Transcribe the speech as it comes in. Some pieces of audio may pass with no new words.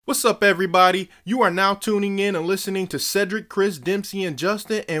What's up, everybody? You are now tuning in and listening to Cedric, Chris, Dempsey, and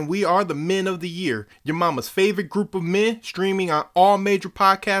Justin, and we are the Men of the Year, your mama's favorite group of men, streaming on all major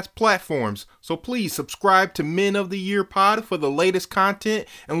podcast platforms. So please subscribe to Men of the Year Pod for the latest content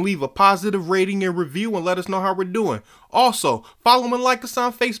and leave a positive rating and review and let us know how we're doing. Also, follow and like us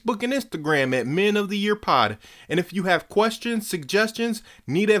on Facebook and Instagram at Men of the Year Pod. And if you have questions, suggestions,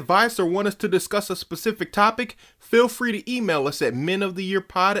 need advice, or want us to discuss a specific topic, feel free to email us at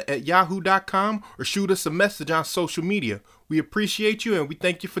menoftheyearpod@yahoo.com or shoot us a message on social media. We appreciate you and we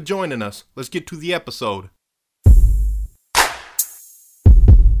thank you for joining us. Let's get to the episode.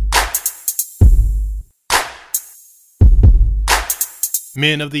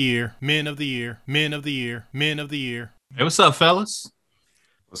 Men of the Year, Men of the Year, Men of the Year, Men of the Year. Hey, what's up, fellas?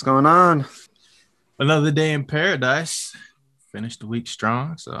 What's going on? Another day in paradise. Finished the week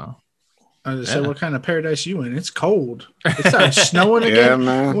strong, so. I just said, what kind of paradise you in? It's cold. It started snowing again. Yeah,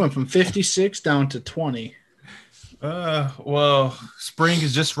 man. It went from 56 down to 20. Well, spring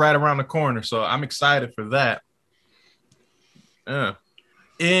is just right around the corner, so I'm excited for that.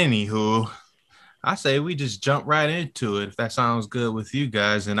 Anywho, I say we just jump right into it if that sounds good with you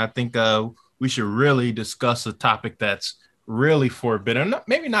guys. And I think we should really discuss a topic that's really forbidden.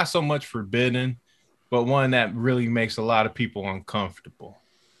 Maybe not so much forbidden, but one that really makes a lot of people uncomfortable.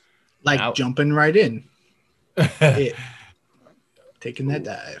 Like jumping right in. Taking that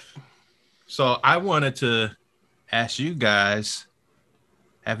dive. So I wanted to ask you guys,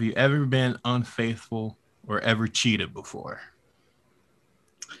 have you ever been unfaithful or ever cheated before?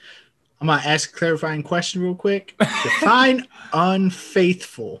 I'm going to ask a clarifying question real quick. Define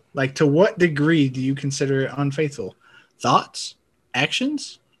unfaithful. Like, to what degree do you consider it unfaithful? Thoughts?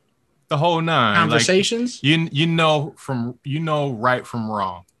 Actions? The whole nine. Conversations? Like, you know right from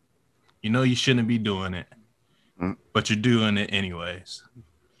wrong. You know you shouldn't be doing it, but you're doing it anyways.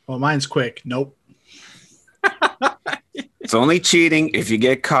 Well, mine's quick. Nope. It's only cheating if you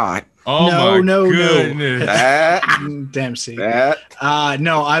get caught. Oh, no. Dempsey.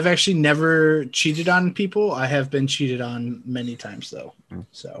 No, I've actually never cheated on people. I have been cheated on many times, though.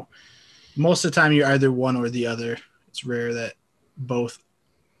 So most of the time, you're either one or the other. It's rare that both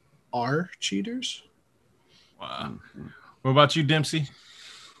are cheaters. Wow. What about you, Dempsey?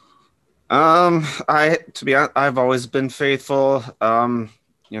 To be honest, I've always been faithful. I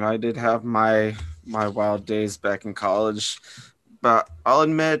did have my wild days back in college. But I'll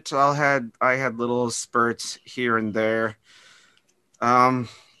admit I had little spurts here and there.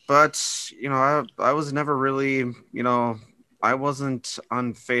 But I was never really, I wasn't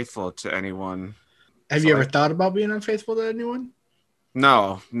unfaithful to anyone. Have you ever thought about being unfaithful to anyone?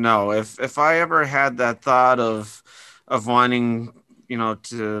 No. If I ever had that thought of wanting,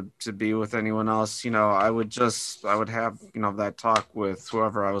 to be with anyone else, I would have, that talk with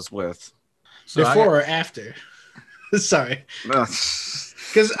whoever I was with. So before or after? Sorry. Because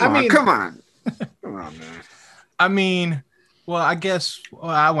come on, man. I mean, well, I guess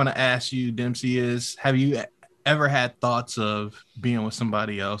what I want to ask you, Dempsey, is have you ever had thoughts of being with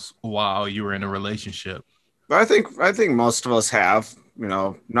somebody else while you were in a relationship? I think most of us have.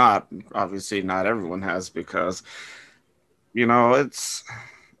 Not everyone has, because it's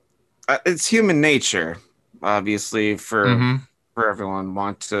human nature, obviously, for everyone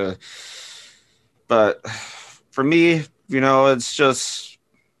want to, but. For me, it's just,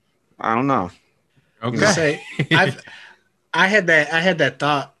 I don't know. Okay. I had that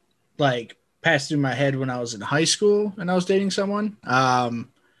thought like pass through my head when I was in high school and I was dating someone. But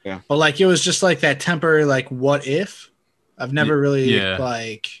like it was just like that temporary like what if. I've never really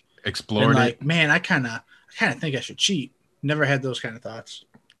explored like, it. Man, I kind of think I should cheat. Never had those kind of thoughts.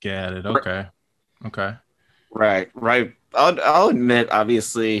 Got it. Okay. Right. I'll admit,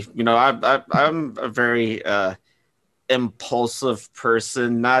 obviously, I'm a very impulsive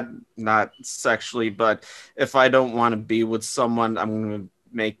person, not sexually, but if I don't want to be with someone, I'm going to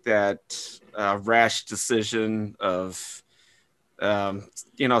make that rash decision of,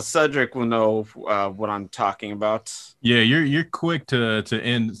 Cedric will know what I'm talking about. Yeah, you're quick to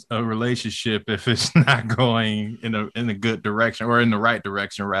end a relationship if it's not going in a good direction, or in the right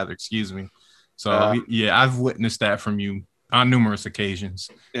direction, rather. Excuse me. So I've witnessed that from you on numerous occasions.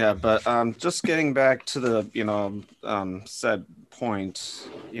 Yeah, but just getting back to the said point,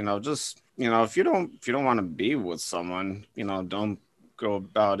 if you don't want to be with someone, don't go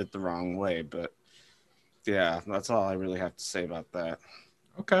about it the wrong way. But yeah, that's all I really have to say about that.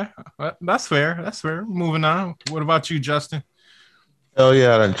 Okay, that's fair. Moving on. What about you, Justin? Hell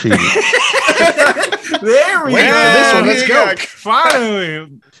yeah, I done cheated. There we go. This one, let's go.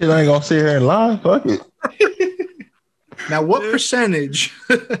 Finally. Shit, I ain't gonna sit here and lie. Fuck it. Now, what percentage?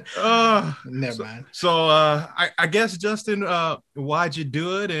 Uh, Never mind. so I guess Justin, why'd you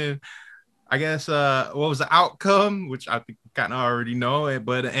do it? And I guess what was the outcome, which I think you kind of already know it,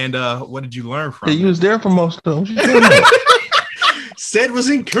 but what did you learn from Yeah, you it? was there for most of them. What you talking about? Said was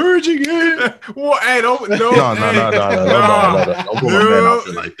encouraging it. Well, hey, don't No. Don't put my man out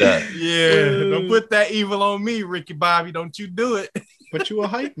there like that. Yeah, don't put that evil on me, Ricky Bobby. Don't you do it. But you a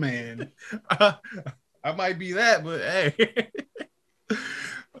hype man. I might be that, but hey.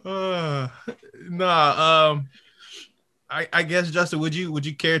 Nah. I guess Justin, would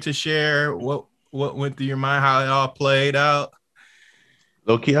you care to share what went through your mind, how it all played out?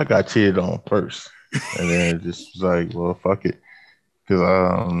 Low key, I got cheated on first, and then it just was like, well, fuck it,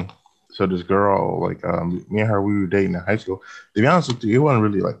 because so this girl, like, me and her, we were dating in high school. To be honest with you, it wasn't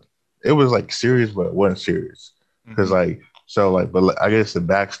really like, it was like serious, but it wasn't serious, because but I guess the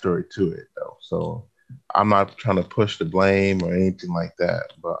backstory to it though. So I'm not trying to push the blame or anything like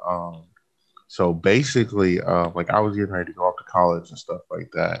that, but so basically, like I was getting ready to go off to college and stuff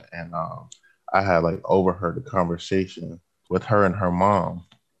like that, and I had like overheard a conversation with her and her mom,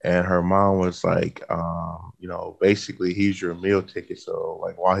 and her mom was like, basically he's your meal ticket. So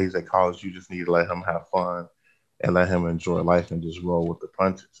like while he's at college, you just need to let him have fun and let him enjoy life and just roll with the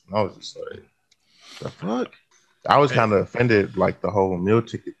punches. And I was just like, the fuck? I was kind of offended, like the whole meal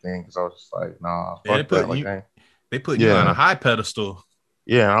ticket thing, because I was just like, nah, fuck that. Like, they put you on a high pedestal.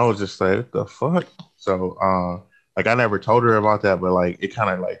 Yeah, and I was just like, what the fuck? So, like, I never told her about that, but like, it kind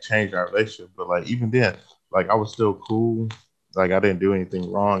of like changed our relationship. But like, even then, like, I was still cool. Like, I didn't do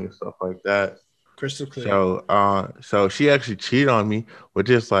anything wrong and stuff like that. Crystal clear. So she actually cheated on me with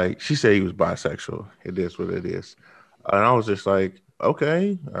just like, she said he was bisexual. It is what it is. And I was just like,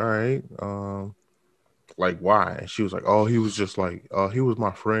 okay, all right. Like, why? And she was like, oh, he was just like, he was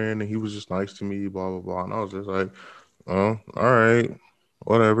my friend and he was just nice to me, blah, blah, blah. And I was just like, oh, all right.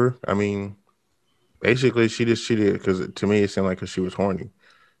 Whatever. I mean, basically, she just cheated because to me it seemed like because she was horny.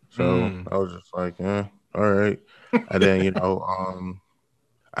 So I was just like, all right. And then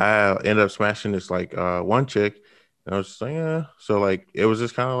I ended up smashing this like one chick, and I was just like, yeah. So like it was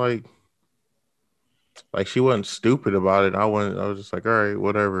just kind of like she wasn't stupid about it. I was just like, all right,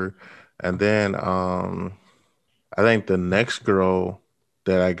 whatever. And then I think the next girl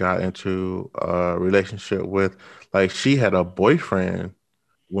that I got into a relationship with, like she had a boyfriend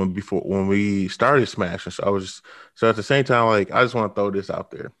when we started smashing. So at the same time, like I just want to throw this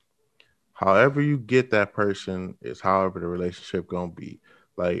out there. However you get that person is however the relationship gonna be.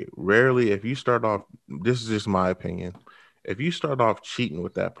 Like rarely, if you start off, this is just my opinion. If you start off cheating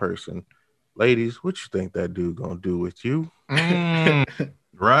with that person, ladies, what you think that dude gonna do with you?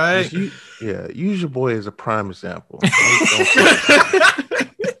 Right? Use your boy as a prime example.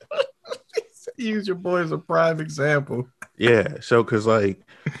 Use your boy as a prime example. Yeah, so because like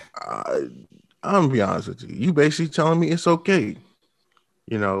I'm gonna be honest with you, you basically telling me it's okay.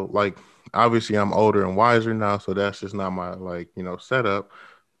 Like obviously I'm older and wiser now, so that's just not my setup.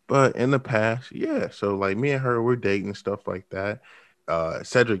 But in the past, yeah. So like me and her, we're dating stuff like that.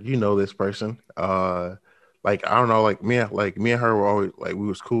 Cedric, you know this person. Like I don't know, like me and her were always like we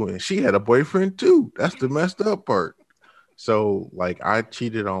was cool, and she had a boyfriend too. That's the messed up part. So like I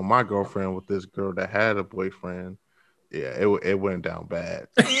cheated on my girlfriend with this girl that had a boyfriend. Yeah, it went down bad.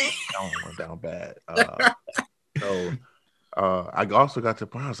 It went down bad. So I also got to the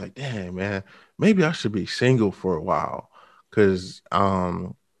point I was like, damn man, maybe I should be single for a while, because I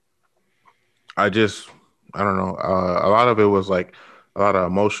don't know. A lot of it was like a lot of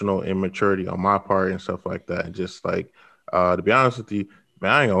emotional immaturity on my part and stuff like that. And just like, to be honest with you,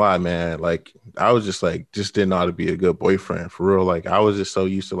 man, I ain't gonna lie, man. Like, I was just like, just didn't know how to be a good boyfriend for real. Like, I was just so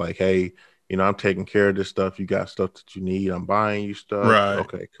used to like, hey, I'm taking care of this stuff. You got stuff that you need. I'm buying you stuff. Right.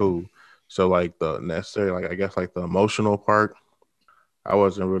 Okay, cool. So like the necessary, like I guess like the emotional part, I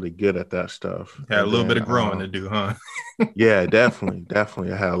wasn't really good at that stuff. Had a little bit of growing to do, huh? Yeah, definitely. I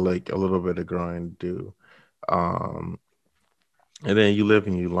had like a little bit of growing to do. And then you live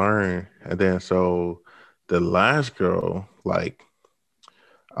and you learn. And then so the last girl, like,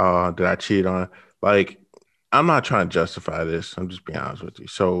 that I cheated on, like, I'm not trying to justify this. I'm just being honest with you.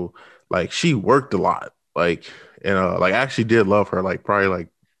 So, like, she worked a lot, like, and like, I actually did love her, like, probably like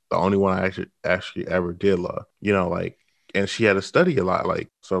the only one I actually ever did love, like, and she had to study a lot, like,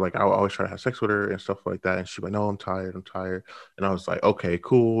 so like I would always try to have sex with her and stuff like that, and she's like, no, I'm tired, and I was like, okay,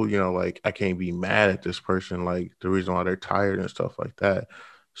 cool, like I can't be mad at this person, like the reason why they're tired and stuff like that.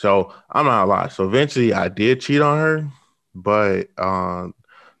 So I'm not a lot. So eventually I did cheat on her, but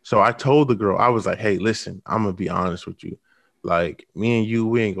so I told the girl, I was like, hey, listen, I'm gonna be honest with you, like me and you,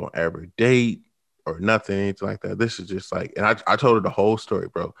 we ain't gonna ever date or nothing, anything like that. This is just like, and I told her the whole story,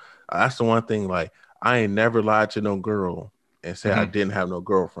 bro. That's the one thing, like, I ain't never lied to no girl and said I didn't have no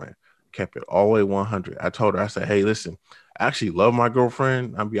girlfriend. Kept it all the way 100. I told her, I said, hey, listen, I actually love my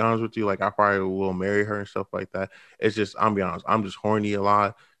girlfriend. I'll be honest with you. Like, I probably will marry her and stuff like that. It's just, I'll be honest, I'm just horny a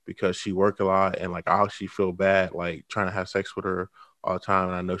lot because she work a lot. And like, I actually feel bad, like trying to have sex with her all the time.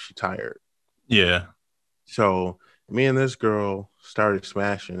 And I know she's tired. Yeah. So me and this girl started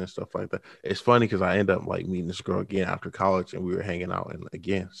smashing and stuff like that. It's funny because I ended up like meeting this girl again after college, and we were hanging out. And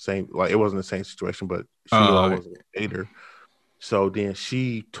again, same, like, it wasn't the same situation, but she knew I wasn't a dater. So then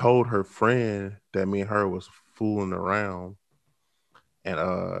she told her friend that me and her was fooling around and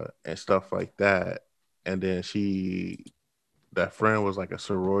stuff like that. And then that friend was like a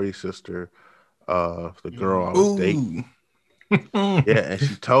sorority sister of the girl I was dating. Yeah, and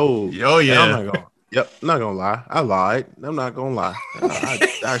she told. Oh yeah. I'm not gonna lie. I lied. I'm not gonna lie.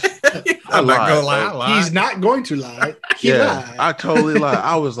 I'm not gonna lie. He's not going to lie. He lied. I totally lied.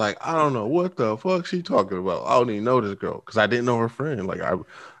 I was like, I don't know what the fuck she talking about. I don't even know this girl because I didn't know her friend. Like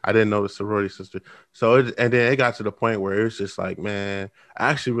I didn't know the sorority sister. So and then it got to the point where it was just like, man,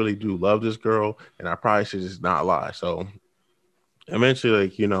 I actually really do love this girl, and I probably should just not lie. So eventually,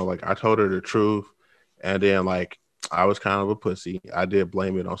 like, you know, like I told her the truth, and then like I was kind of a pussy. I did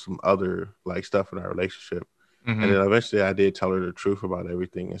blame it on some other like stuff in our relationship. And then eventually I did tell her the truth about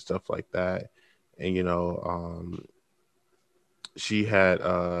everything and stuff like that. And, you know, she had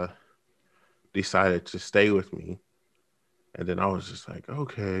decided to stay with me. And then I was just like,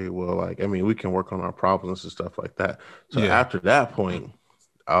 okay, well, like, I mean, we can work on our problems and stuff like that. So after that point,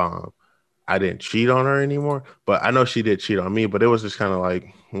 I didn't cheat on her anymore, but I know she did cheat on me, but it was just kind of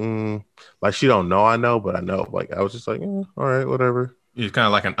like, like she don't know I know, but I know. Like I was just like, all right, whatever. It's kind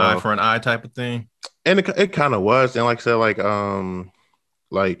of like an eye for an eye type of thing. And it kind of was. And like I said, like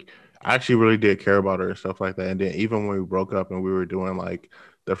I actually really did care about her and stuff like that. And then even when we broke up and we were doing like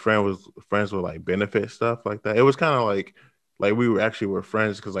the friend was friends with like benefit stuff like that, it was kind of like we were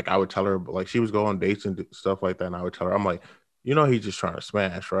friends because like I would tell her, like she was going on dates and stuff like that, and I would tell her, I'm like, you know, he's just trying to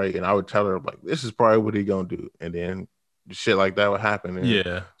smash, right? And I would tell her like, this is probably what he gonna do, and then shit like that would happen.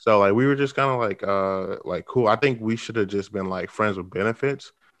 And so like we were just kind of like cool. I think we should have just been like friends with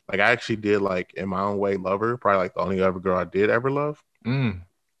benefits. Like I actually did like in my own way love her, probably like the only other girl I did ever love.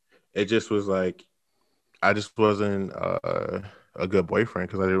 It just was like I just wasn't a good boyfriend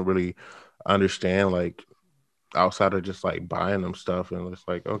because I didn't really understand like outside of just like buying them stuff, and it's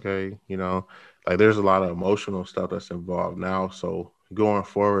like, okay, you know, like there's a lot of emotional stuff that's involved now. So going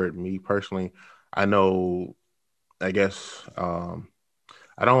forward, me personally, I know, I guess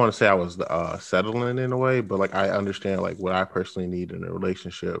I don't want to say I was settling in a way, but like I understand like what I personally need in a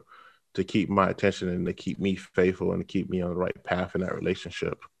relationship to keep my attention and to keep me faithful and to keep me on the right path in that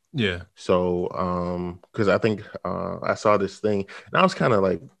relationship. Yeah. So because I think I saw this thing and I was kind of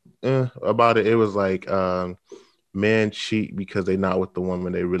like about it. It was like men cheat because they're not with the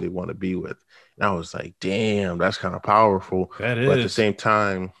woman they really want to be with. And I was like, damn, that's kind of powerful. That is. But at the same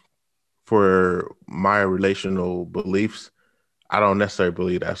time, for my relational beliefs, I don't necessarily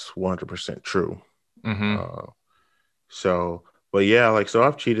believe that's 100% true. So, but yeah, like, so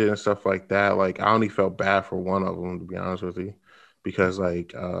I've cheated and stuff like that. Like, I only felt bad for one of them, to be honest with you, because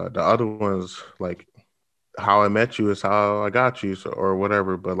like the other ones, like, how I met you is how I got you, so, or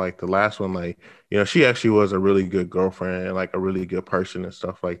whatever. But like the last one, like, you know, she actually was a really good girlfriend and like a really good person and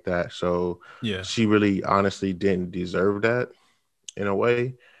stuff like that. So yeah, she really honestly didn't deserve that in a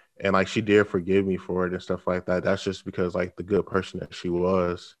way. And like she did forgive me for it and stuff like that. That's just because like the good person that she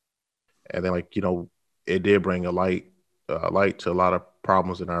was. And then like, you know, it did bring a light to a lot of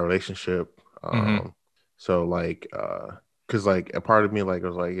problems in our relationship. So like because like a part of me like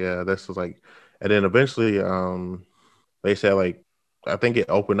was like, yeah, this was like, and then eventually they said like I think it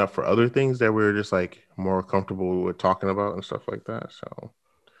opened up for other things that we were just like more comfortable with talking about and stuff like that. So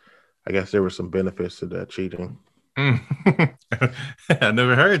I guess there were some benefits to that cheating. I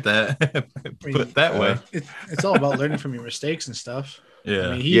never heard that put that way. It's all about learning from your mistakes and stuff. Yeah.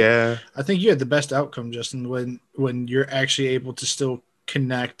 I mean, I think you had the best outcome, Justin, when you're actually able to still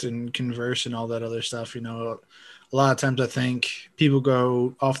connect and converse and all that other stuff. You know, a lot of times I think people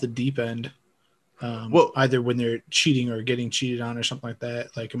go off the deep end, either when they're cheating or getting cheated on or something like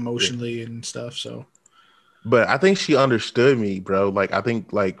that, like emotionally and stuff. So, but I think she understood me, bro. Like, I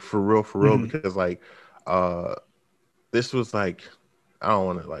think like for real, because like, this was like, I don't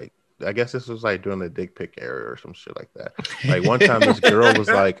want to like, I guess this was like during the dick pic era or some shit like that. Like one time this girl was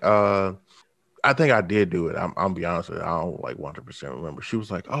like, I think I did do it. I'm be honest with you. I don't like 100% remember. She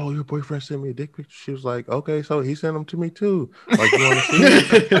was like, oh, your boyfriend sent me a dick picture. She was like, okay, so he sent them to me too. Like, you want to see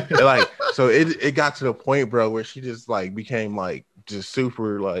it? so it got to the point, bro, where she just like became like just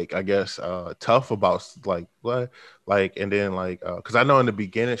super like I guess tough about like what like and then like because I know in the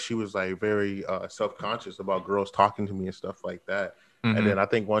beginning she was like very self-conscious about girls talking to me and stuff like that. And then I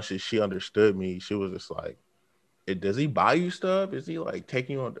think once she understood me, she was just like, does he buy you stuff? Is he like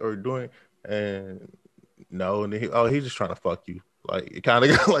taking you on or doing? And no, and then he's just trying to fuck you. Like it kind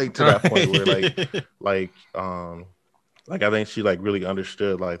of got like to that point where like I think she like really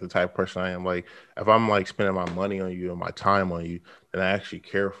understood like the type of person I am. Like if I'm like spending my money on you and my time on you, then I actually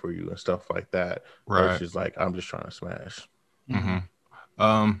care for you and stuff like that. Right. Versus like I'm just trying to smash.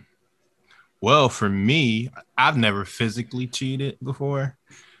 Well, for me, I've never physically cheated before,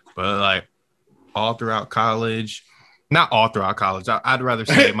 but like all throughout college, not all throughout college. I'd rather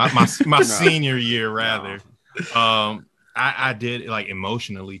say my senior year rather. I did like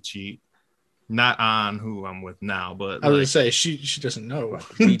emotionally cheat. Not on who I'm with now, but I was gonna say she doesn't know.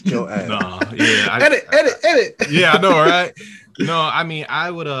 Beat your ass. No, yeah, edit. Yeah, I know, right? No, I mean, I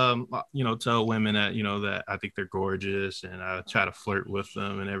would tell women that that I think they're gorgeous, and I try to flirt with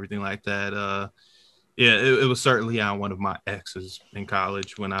them and everything like that. Yeah, it was certainly on one of my exes in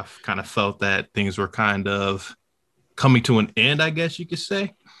college when I kind of felt that things were kind of coming to an end, I guess you could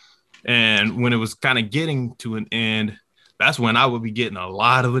say. And when it was kind of getting to an end, that's when I would be getting a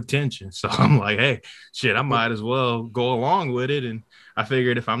lot of attention. So I'm like, hey, shit, I might as well go along with it. And I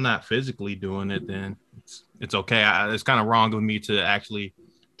figured if I'm not physically doing it, then it's okay. It's kind of wrong of me to actually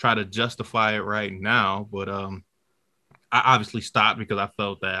try to justify it right now. But I obviously stopped because I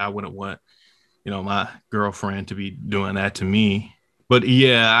felt that I wouldn't want, my girlfriend to be doing that to me. But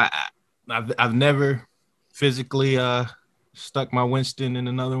yeah, I've never physically stuck my Winston in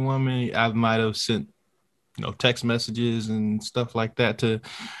another woman. I might have sent text messages and stuff like that to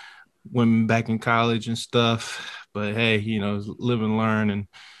women back in college and stuff. But hey, live and learn. And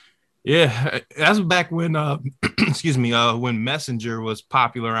yeah, that's back when excuse me, when Messenger was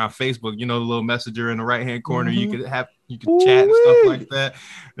popular on Facebook. The little messenger in the right hand corner. You could chat and stuff like that.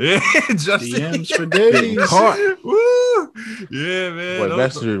 Yeah, just DMs for days. Woo! Yeah, man. Boy,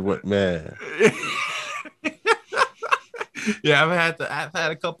 Messenger went man. Yeah, I've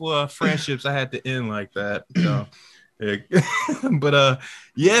had a couple of friendships I had to end like that. But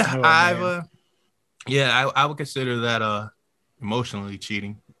yeah, I would consider that emotionally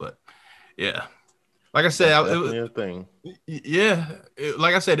cheating. But yeah, like I said, a thing. Yeah,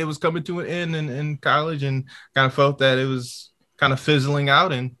 like I said, it was coming to an end in college, and kind of felt that it was kind of fizzling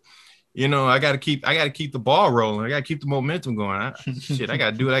out, and I got to keep the ball rolling. I got to keep the momentum going. I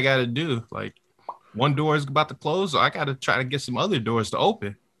got to do what I got to do. Like, one door is about to close, so I got to try to get some other doors to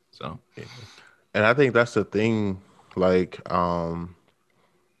open. So, and I think that's the thing. Like,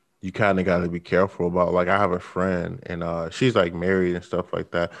 you kind of got to be careful about. Like, I have a friend, and she's like married and stuff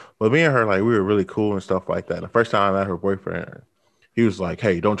like that. But me and her, like, we were really cool and stuff like that. And the first time I met her boyfriend, he was like,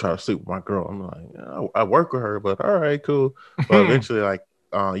 "Hey, don't try to sleep with my girl." I'm like, I work with her, but all right, cool. But eventually, like,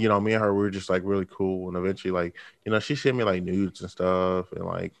 me and her, we were just like really cool, and eventually, like, she sent me like nudes and stuff, and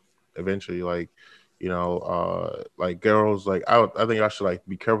like, eventually, like. Like girls, like I think I should like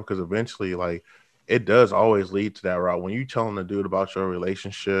be careful because eventually, like, it does always lead to that route. When you telling the dude about your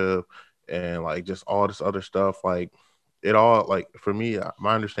relationship and like just all this other stuff, like it all, like for me,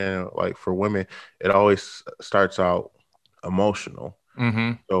 my understanding, like for women, it always starts out emotional.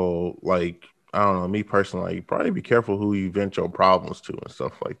 So like I don't know, me personally, like, probably be careful who you vent your problems to and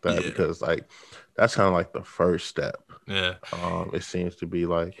stuff like that because like that's kind of like the first step. Yeah, it seems to be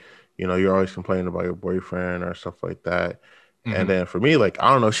like. You're always complaining about your boyfriend or stuff like that. And then for me, like,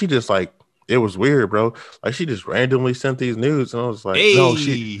 I don't know, she just like, it was weird, bro. Like, she just randomly sent these nudes. And I was like, hey. no,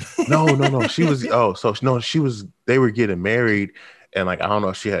 she was, they were getting married. And like, I don't know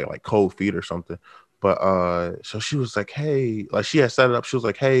if she had like cold feet or something. But so she was like, hey, like she had set it up. She was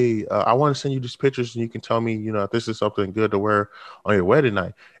like, hey, I want to send you these pictures and you can tell me, if this is something good to wear on your wedding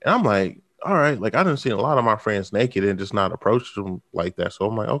night. And I'm like, all right, like I didn't see a lot of my friends naked and just not approach them like that. So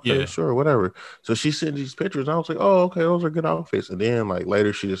I'm like, okay, sure, whatever. So she sent these pictures, and I was like, oh, okay, those are good outfits. And then like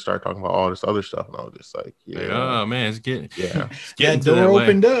later, she just started talking about all this other stuff, and I was just like, oh man, it's getting that door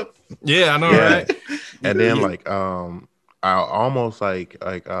opened up. Yeah, I know, right? And then like I almost like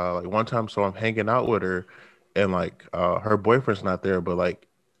one time, so I'm hanging out with her, and like her boyfriend's not there, but like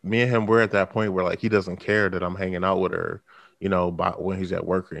me and him, we're at that point where like he doesn't care that I'm hanging out with her. By when he's at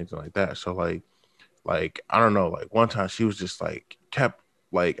work or anything like that. So like I don't know, like one time she was just like kept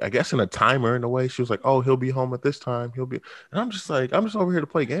like I guess in a timer in a way. She was like, "Oh, he'll be home at this time. He'll be," and I'm just over here to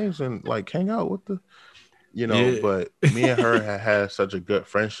play games and like hang out with the, But me and her had such a good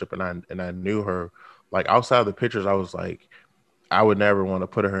friendship, and I knew her like outside of the pictures. I was like, I would never want to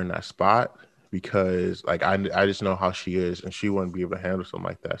put her in that spot because like I just know how she is and she wouldn't be able to handle something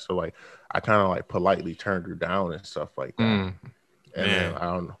like that. So like I kind of like politely turned her down and stuff like that. And then I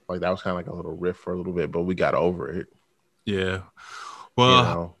don't know, like that was kind of like a little riff for a little bit, but we got over it. Yeah. Well, you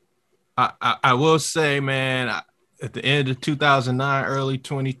know? I will say, man, at the end of 2009, early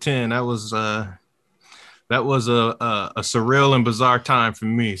 2010, that was a surreal and bizarre time for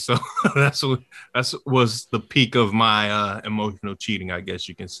me. So that was the peak of my emotional cheating, I guess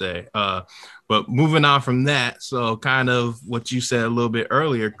you can say. But moving on from that, so kind of what you said a little bit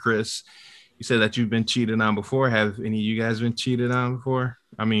earlier, Chris, you said that you've been cheated on before. Have any of you guys been cheated on before?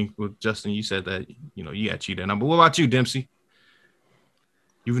 I mean, with Justin, you said that, you got cheated on, but what about you, Dempsey?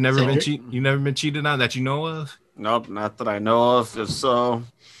 You've never been cheated? You've never been cheated on that you know of? Nope, not that I know of. If so,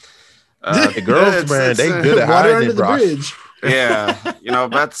 the girls, man, they good at water hiding under it, the bro. bridge. Yeah,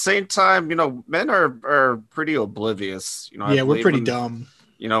 but at the same time, men are pretty oblivious. I Yeah, we're believe pretty when, dumb.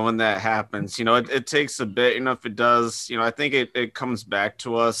 When that happens, it takes a bit. If it does, I think it comes back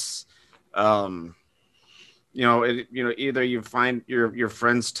to us. Either you find your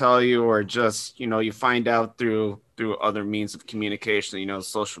friends tell you, or just you find out through other means of communication.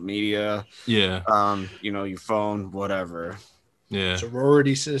 Social media. Yeah. Your phone, whatever. Yeah.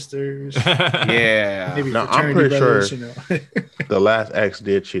 Sorority sisters. Yeah. Maybe No, I'm pretty brothers, sure the last ex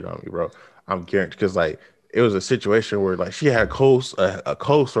did cheat on me, bro. I'm guaranteed because like it was a situation where like she had a cold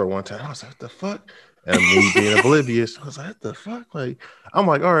sore one time. I was like, what the fuck? And me being oblivious, I was like, what the fuck? Like, I'm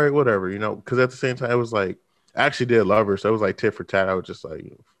like, all right, whatever, because at the same time, it was like, I actually did love her. So it was like tit for tat. I was just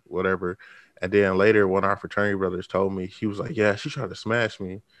like, whatever. And then later, one of our fraternity brothers told me, he was like, yeah, she tried to smash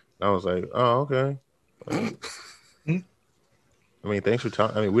me. And I was like, oh, okay. I mean, thanks for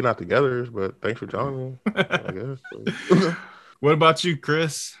telling. I mean, we're not together, but thanks for telling me. I guess. What about you,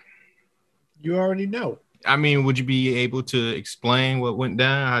 Chris? You already know. I mean, would you be able to explain what went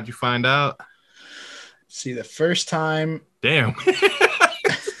down? How'd you find out? See, the first time. Damn.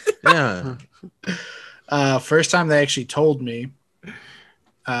 Yeah. First time they actually told me.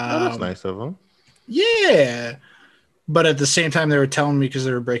 That's nice of them. Yeah. But at the same time, they were telling me because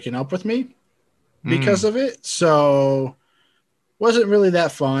they were breaking up with me because of it. So wasn't really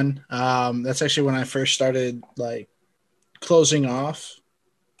that fun. That's actually when I first started like closing off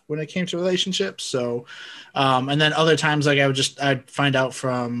when it came to relationships. So, and then other times, like I'd find out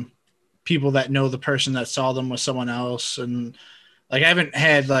from people that know the person that saw them with someone else. And like, I haven't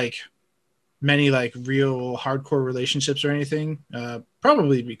had like many like real hardcore relationships or anything,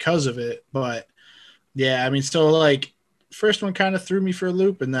 probably because of it. But yeah, I mean, so like first one kind of threw me for a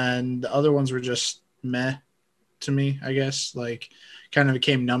loop, and then the other ones were just meh to me, I guess. Like kind of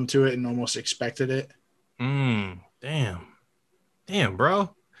became numb to it and almost expected it. Damn,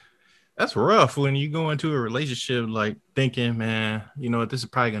 bro. That's rough when you go into a relationship like thinking, man, you know what, this is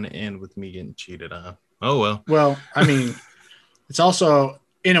probably going to end with me getting cheated on. Oh, well. Well, I mean, it's also,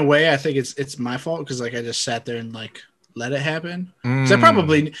 in a way, I think it's my fault because like I just sat there and like let it happen. So I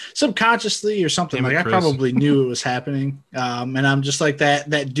probably subconsciously or something, like I probably knew it was happening. And I'm just like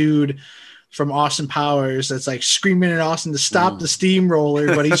that dude from Austin Powers that's like screaming at Austin to stop the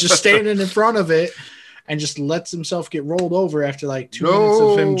steamroller, but he's just standing in front of it and just lets himself get rolled over after like 2 minutes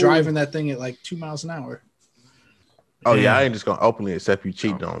of him driving that thing at like 2 miles an hour. Oh yeah, I ain't just gonna openly accept you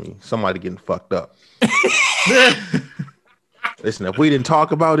cheating on me. Somebody getting fucked up. Listen, if we didn't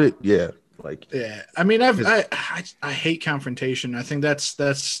talk about it, yeah. I mean, I hate confrontation. I think that's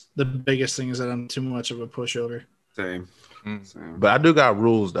the biggest thing is that I'm too much of a pushover. Same. But I do got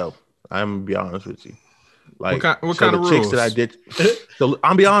rules though. I'm gonna be honest with you. Like what kind of rules? Chicks that I did. So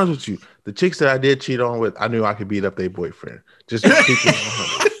I'm be honest with you. The chicks that I did cheat on with, I knew I could beat up their boyfriend. Just keep it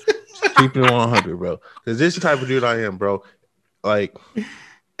 100. Just keep it 100, bro. Because this is the type of dude I am, bro. Like,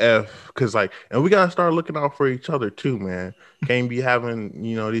 and we gotta start looking out for each other too, man. Can't be having,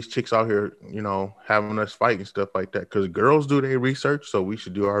 these chicks out here, having us fight and stuff like that. Because girls do their research, so we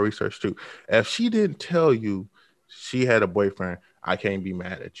should do our research too. If she didn't tell you she had a boyfriend, I can't be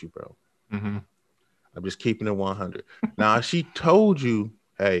mad at you, bro. Mm-hmm. I'm just keeping it 100. Now, if she told you,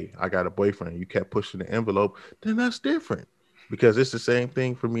 hey, I got a boyfriend, you kept pushing the envelope, then that's different. Because it's the same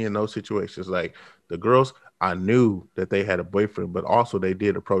thing for me in those situations. Like the girls, I knew that they had a boyfriend, but also they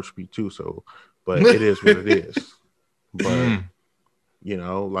did approach me too. So, but it is what it is. But,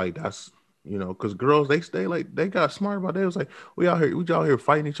 like that's, because girls, they stay like, they got smart about it. It was like, we out here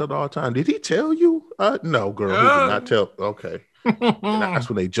fighting each other all the time. Did he tell you? No, girl, he did not tell. Okay. And that's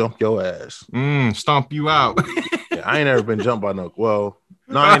when they jump your ass. Stomp you out. Yeah, I ain't never been jumped by no. Well,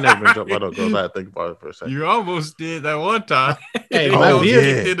 no, I ain't never been jumped by no girls. I had to think about it for a second. You almost did that one time. Hey, you my almost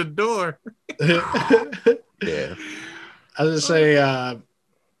kicked in the door. Yeah. I was gonna say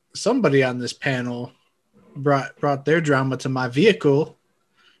somebody on this panel brought their drama to my vehicle.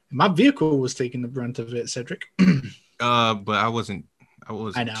 My vehicle was taking the brunt of it, Cedric. But I wasn't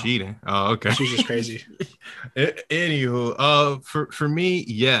I know. cheating. Oh, okay. She's just crazy. Anywho, for me,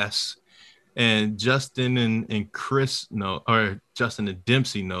 yes. And Justin and Chris know, or Justin and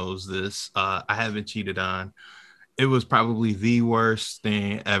Dempsey knows this. I haven't cheated on. It was probably the worst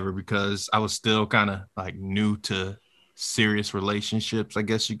thing ever because I was still kind of like new to serious relationships, I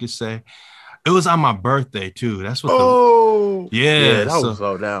guess you could say. It was on my birthday too. That's what that was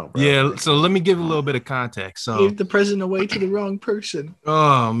so down, bro. Yeah, so let me give a little bit of context. So Gave the present away to the wrong person.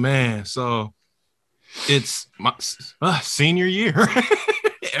 oh man, so it's my senior year.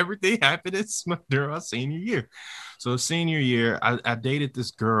 Everything happened during my senior year. So senior year, I dated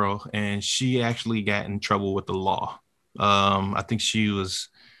this girl, and she actually got in trouble with the law. I think she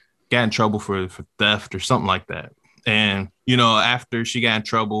got in trouble for theft or something like that. And after she got in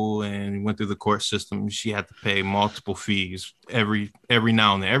trouble and went through the court system, she had to pay multiple fees every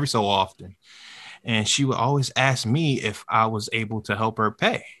now and then, every so often. And she would always ask me if I was able to help her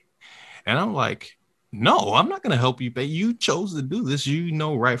pay. And I'm like, no, I'm not going to help you pay. You chose to do this. You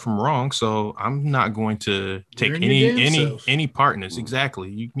know right from wrong. So I'm not going to take any part in this.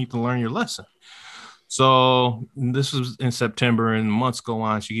 Exactly. You need to learn your lesson. So this was in September, and months go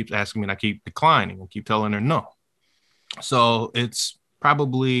on. She keeps asking me, and I keep declining and keep telling her no. So it's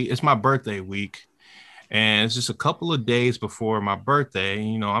my birthday week, and it's just a couple of days before my birthday.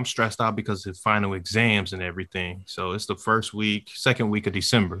 I'm stressed out because of final exams and everything. So it's the second week of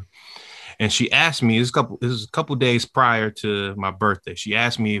December. And she asked me, this is a couple days prior to my birthday. She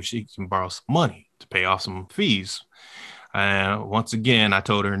asked me if she can borrow some money to pay off some fees. And once again, I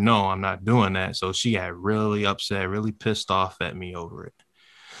told her, no, I'm not doing that. So she got really upset, really pissed off at me over it.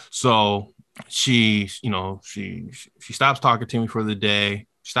 So she stops talking to me for the day,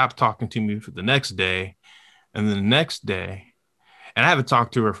 stops talking to me for the next day, and then the next day, and I haven't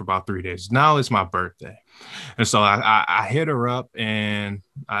talked to her for about 3 days. Now it's my birthday. And so I hit her up, and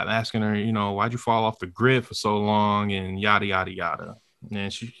I'm asking her, why'd you fall off the grid for so long, and yada, yada, yada.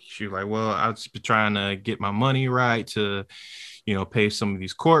 And she was like, well, I was trying to get my money right to, pay some of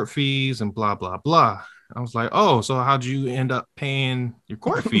these court fees and blah, blah, blah. I was like, oh, so how'd you end up paying your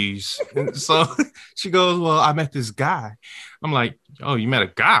court fees? And so she goes, well, I met this guy. I'm like, oh, you met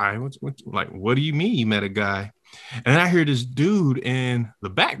a guy? What do you mean you met a guy? And I hear this dude in the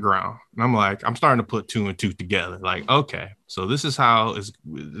background. And I'm like, I'm starting to put two and two together. Like, okay, so this is how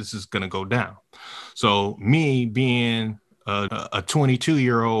this is going to go down. So me being a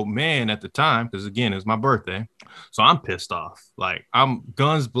 22-year-old man at the time, because again, it's my birthday. So I'm pissed off. Like, I'm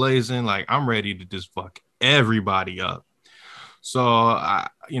guns blazing. Like, I'm ready to just fuck everybody up. So I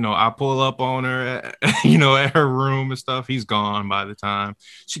pull up on her, at her room and stuff. He's gone by the time.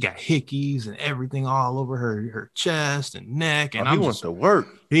 She got hickeys and everything all over her chest and neck. And he went to work.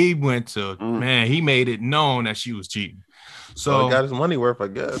 He went to, man, he made it known that she was cheating. So he got his money worth, I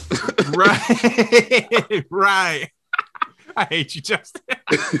guess. Right. Right. I hate you, Justin.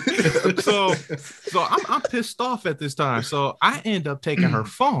 so I'm pissed off at this time. So I end up taking her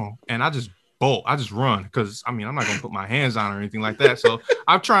phone, and I just run, because I'm not gonna put my hands on her or anything like that. So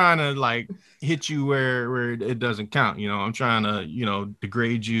I'm trying to like hit you where it doesn't count. I'm trying to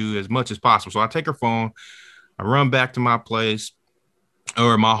degrade you as much as possible. So I take her phone, I run back to my place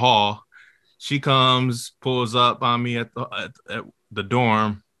or my hall. She comes, pulls up on me at the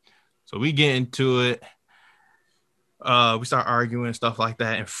dorm. So we get into it. We start arguing and stuff like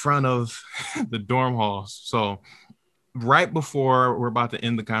that in front of the dorm halls. So right before we're about to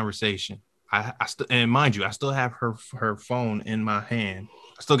end the conversation, and mind you, I still have her phone in my hand.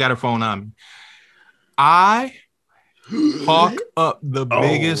 I still got her phone on me. I hawk up the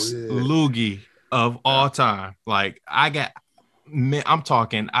biggest loogie of all time. Like, I'm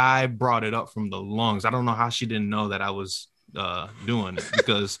talking, I brought it up from the lungs. I don't know how she didn't know that I was doing it,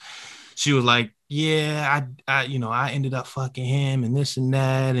 because she was like, yeah, I ended up fucking him and this and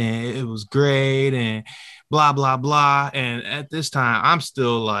that, and it was great and blah, blah, blah. And at this time, I'm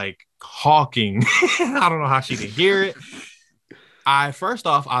still like hawking. I don't know how she could hear it. First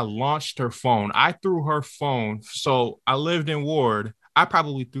off, I launched her phone. I threw her phone. So I lived in Ward. I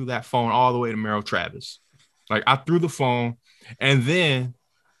probably threw that phone all the way to Merrill Travis. Like, I threw the phone, and then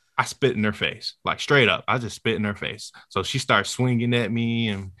I spit in her face, like straight up. I just spit in her face. So she started swinging at me,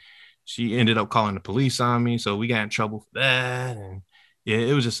 and she ended up calling the police on me. So we got in trouble for that. And yeah,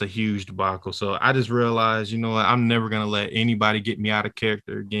 it was just a huge debacle. So I just realized, what, I'm never going to let anybody get me out of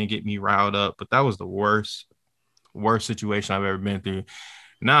character again, get me riled up. But that was the worst situation I've ever been through.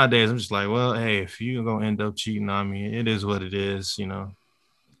 Nowadays, I'm just like, well, hey, if you're gonna end up cheating on me, it is what it is, you know.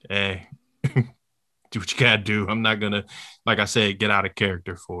 Hey, do what you gotta do. I'm not gonna, like I said, get out of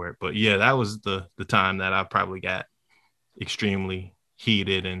character for it. But yeah, that was the time that I probably got extremely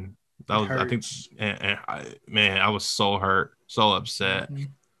heated, and that was, I think, man, I was so hurt, so upset. Mm-hmm.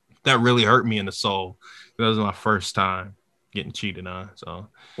 That really hurt me in the soul. That was my first time getting cheated on. So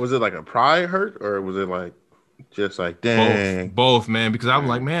Was it like a pride hurt, or was it like just like dang? both, man, because I'm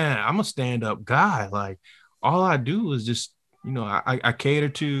like, man, I'm a stand-up guy. Like, all I do is just, you know, I cater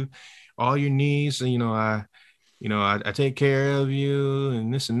to all your needs, and I take care of you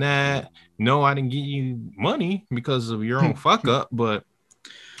and this and that. No, I didn't get you money because of your own fuck up, but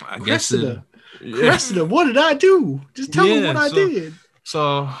I guess Cressida, what did I do? Just tell me what I did.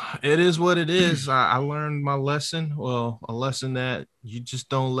 So it is what it is. I learned my lesson. Well, a lesson that you just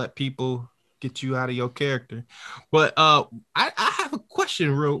don't let people get you out of your character. But I have a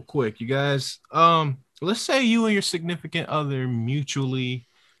question real quick, you guys. Let's say you and your significant other mutually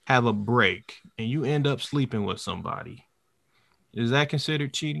have a break and you end up sleeping with somebody. Is that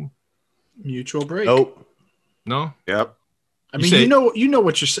considered cheating? Mutual break. Nope. No? Yep. I mean, you know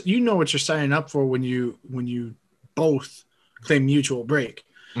what you're signing up for when you both claim mutual break.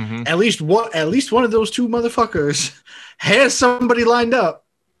 Mm-hmm. At least one of those two motherfuckers has somebody lined up.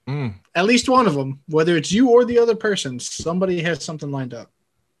 At least one of them, whether it's you or the other person, somebody has something lined up.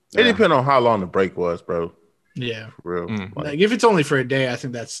 It depends on how long the break was, bro. Yeah, for real. Like if it's only for a day, I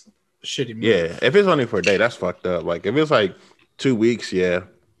think that's shitty. Move. Yeah, if it's only for a day, that's fucked up. Like if it's like 2 weeks, yeah,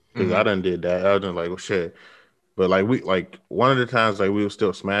 because I done did that. I was like, well, shit. But like one of the times, like we were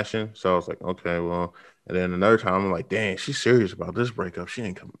still smashing, so I was like, okay, well. And then another time, I'm like, dang, she's serious about this breakup. She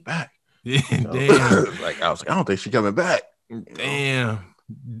ain't coming back. Damn. Like I was like, I don't think she's coming back. Damn.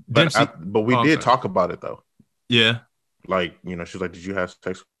 But we did talk about it though. Yeah. Like, she's like, did you have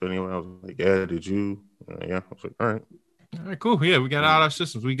sex with anyone? I was like, yeah, did you? Yeah. I was like, all right. All right, cool. Yeah, we got out our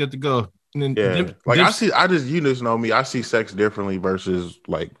systems. We good to go. And then, you just know me. I see sex differently versus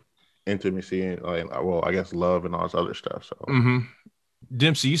like intimacy and I guess love and all this other stuff. So,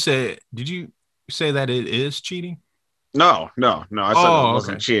 Dempsey, did you say that it is cheating? No. I said it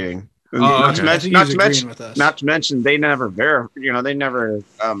wasn't cheating. Not to mention, they never they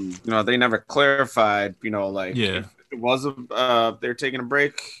never clarified, if it was they're taking a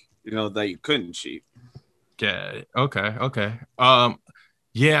break, that you couldn't cheat. Yeah. Okay.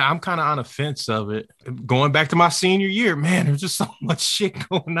 Yeah, I'm kind of on the fence of it. Going back to my senior year, man, there's just so much shit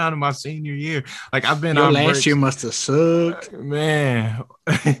going on in my senior year. Like I've been on last year must have sucked. Man,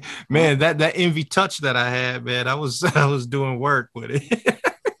 that envy touch that I had, man, I was doing work with it.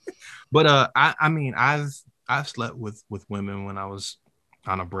 But I mean, I've slept with women when I was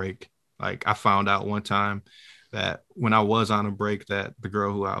on a break. Like I found out one time that when I was on a break that the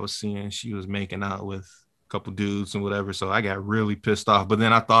girl who I was seeing, she was making out with couple dudes and whatever, so I got really pissed off. But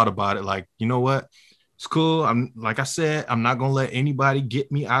then I thought about it, like, you know what, it's cool. I'm like I said, I'm not gonna let anybody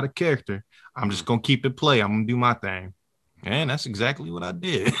get me out of character. I'm just gonna keep it play. I'm gonna do my thing, and that's exactly what I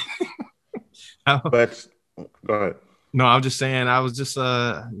did. But go ahead. No, I was just saying, I was just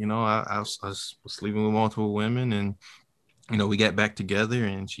I was sleeping with multiple women, and we got back together,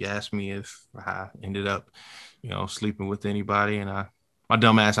 and she asked me if I ended up sleeping with anybody, and my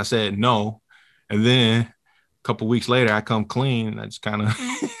dumb ass, I said no. And then a couple weeks later, I come clean, and I just kind of,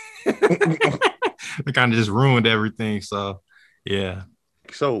 just ruined everything. So, yeah.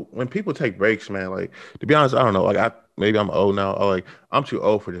 So when people take breaks, man, like to be honest, I don't know. Like maybe I'm old now. Or like I'm too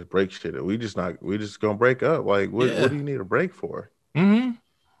old for this break shit. We just gonna break up. Like what do you need a break for? Mm-hmm.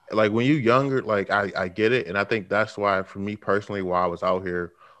 Like when you younger, like I get it, and I think that's why for me personally, why I was out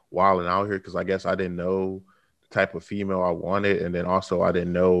here wilding out here, because I guess I didn't know the type of female I wanted, and then also I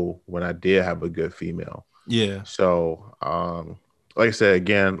didn't know when I did have a good female. Yeah. So, like I said,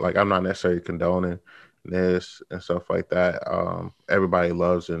 again, like I'm not necessarily condoning this and stuff like that. Everybody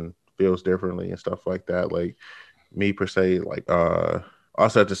loves and feels differently and stuff like that. Like me per se, like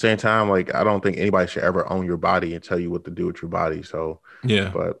also at the same time, like I don't think anybody should ever own your body and tell you what to do with your body. So yeah,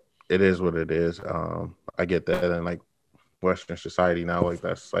 but it is what it is. I get that, and like Western society now, like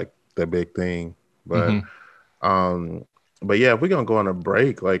that's like the big thing. But but yeah, if we're gonna go on a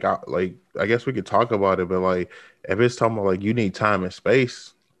break, like I guess we could talk about it. But like if it's talking about like you need time and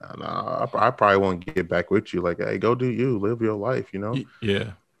space, I probably won't get back with you. Like, hey, go do you, live your life,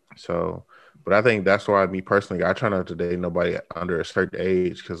 Yeah. So, but I think that's why me personally, I try not to date nobody under a certain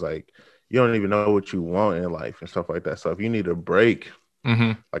age, because like you don't even know what you want in life and stuff like that. So if you need a break,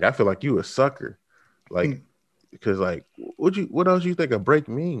 like I feel like you a sucker, like because like what else you think a break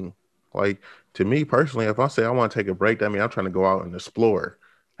mean? Like to me personally, if I say I want to take a break, that means I'm trying to go out and explore.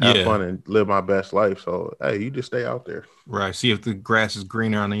 have Yeah. fun and live my best life. So hey, you just stay out there. Right. See if the grass is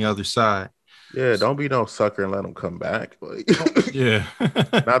greener on the other side. Yeah, don't be no sucker and let them come back. Like, Yeah.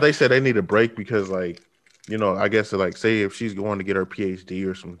 now they said they need a break because, like, I guess like say if she's going to get her PhD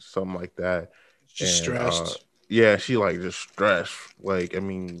or something like that, Just and stressed. yeah, she like just stressed. Like, I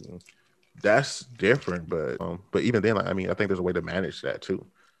mean, that's different, but even then, like, I mean, I think there's a way to manage that too.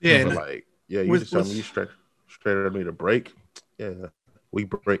 Yeah, But and like, yeah, you with- just tell me you straight up need a break. Yeah, we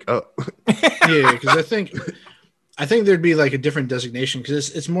break up. yeah, because I think there'd be like a different designation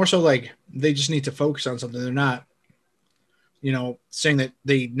because it's more so like they just need to focus on something. They're not, saying that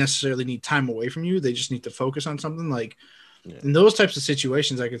they necessarily need time away from you. They just need to focus on something. Like in those types of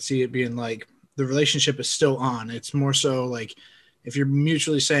situations, I could see it being like the relationship is still on. It's more so like if you're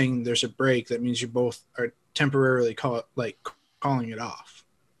mutually saying there's a break, that means you both are temporarily calling it off.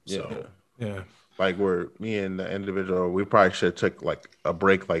 So Yeah. Like where me and the individual, we probably should have took like a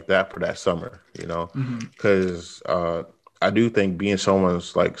break like that for that summer, because I do think being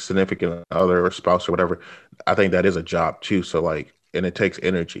someone's like significant other or spouse or whatever, I think that is a job too. So like, and it takes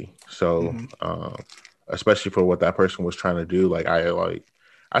energy. So especially for what that person was trying to do, like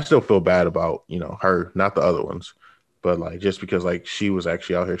I still feel bad about her, not the other ones, but like just because like she was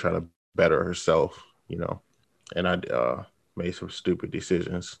actually out here trying to better herself, and I made some stupid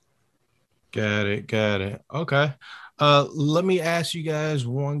decisions. Got it. Okay. Let me ask you guys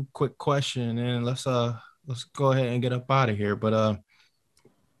one quick question and let's go ahead and get up out of here. But I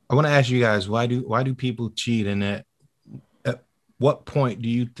want to ask you guys, why do people cheat, and at what point do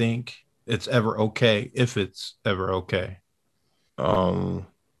you think it's ever okay, if it's ever okay?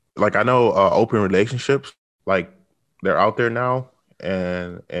 Like I know open relationships, like they're out there now,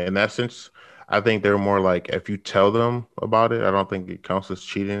 and in that sense, I think they're more like if you tell them about it, I don't think it counts as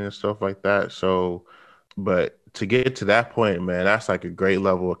cheating and stuff like that. So, but to get to that point, man, that's like a great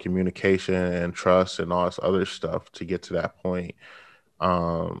level of communication and trust and all this other stuff to get to that point.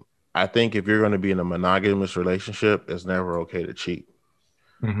 I think if you're going to be in a monogamous relationship, it's never okay to cheat.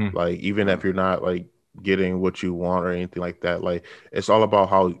 Mm-hmm. Like even if you're not like getting what you want or anything like that, like it's all about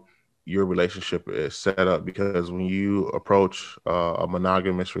how your relationship is set up, because when you approach a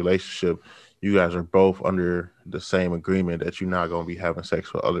monogamous relationship, you guys are both under the same agreement that you're not going to be having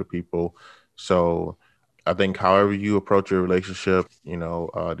sex with other people. So I think however you approach your relationship,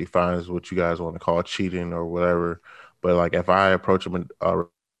 defines what you guys want to call cheating or whatever. But like if I approach a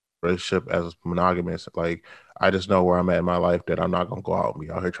relationship as monogamous, like I just know where I'm at in my life, that I'm not gonna go out and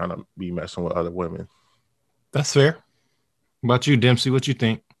be out here trying to be messing with other women. That's fair. What about you, Dempsey? What you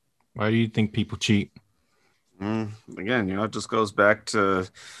think? Why do you think people cheat? Again, it just goes back to,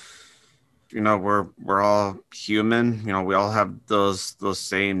 we're all human. We all have those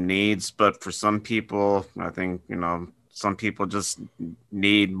same needs, but for some people, I think some people just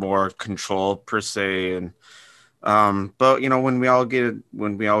need more control per se, and but when we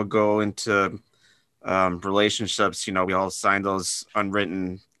all go into relationships, we all sign those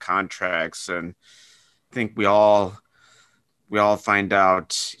unwritten contracts, and I think we all find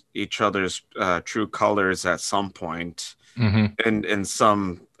out each other's true colors at some point. And in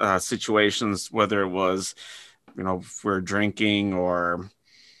some situations, whether it was if we're drinking or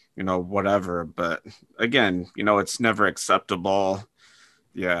whatever, but again, it's never acceptable.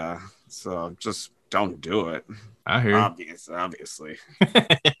 Yeah, so just don't do it. I hear you. Obviously.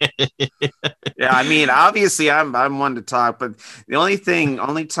 Yeah, I mean, obviously, I'm one to talk, but the only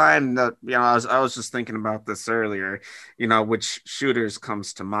time that I was just thinking about this earlier, which shooters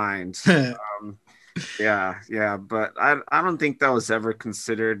comes to mind. Yeah, but I don't think that was ever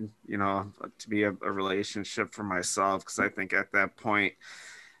considered, to be a relationship for myself, because I think at that point,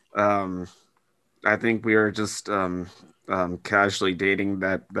 I think we were just casually dating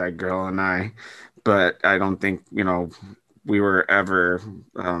that girl and I, but I don't think we were ever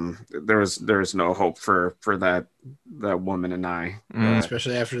there was no hope for that woman and I,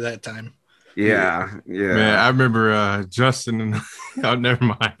 especially after that time. Yeah. Man, I remember Justin and oh, never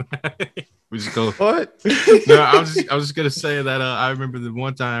mind. We just go what? No, I was just gonna say that I remember the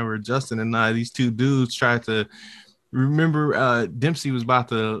one time where Justin and I, these two dudes, tried to remember Dempsey was about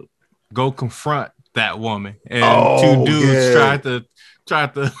to go confront that woman, and two dudes tried to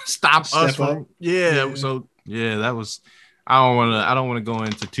stop us from So that was, I don't want to go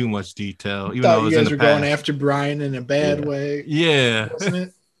into too much detail, even though you it was guys in the were past. going after Brian in a bad way. Yeah. Wasn't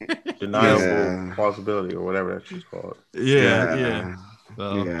it? Deniable plausibility or whatever that she's called. Yeah.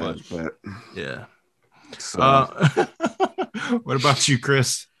 So, yeah, but yeah. So. What about you,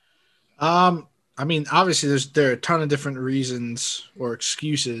 Chris? I mean, obviously, there are a ton of different reasons or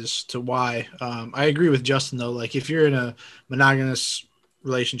excuses to why. I agree with Justin though. Like, if you're in a monogamous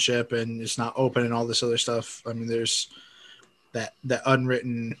relationship and it's not open and all this other stuff. I mean, there's that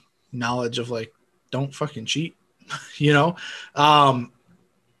unwritten knowledge of like, don't fucking cheat, you know?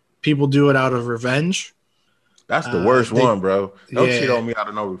 People do it out of revenge. That's the worst one, bro. Don't yeah. cheat on me out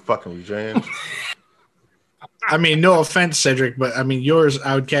of no fucking revenge. I mean, no offense, Cedric, but I mean, yours,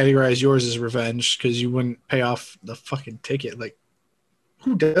 I would categorize yours as revenge because you wouldn't pay off the fucking ticket. Like,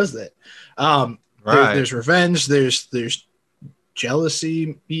 who does that? Right. There's revenge. There's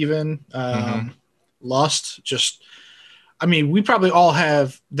jealousy, even lust. Just, I mean, we probably all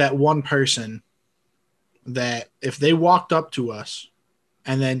have that one person that if they walked up to us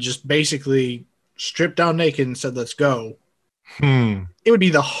and then just basically stripped down naked and said, "Let's go," it would be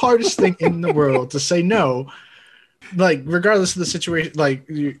the hardest thing in the world to say no. Like, regardless of the situation, like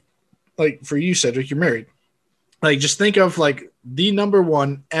for you, Cedric, you're married. Like, just think of like the number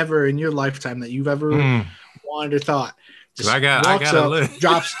one ever in your lifetime that you've ever wanted or thought. Just I got a list.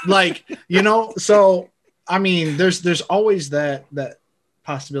 Drops, like, you know. So I mean, there's always that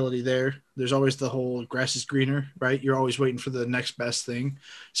possibility there. There's always the whole grass is greener, right? You're always waiting for the next best thing,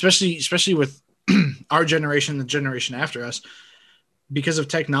 especially with our generation, the generation after us, because of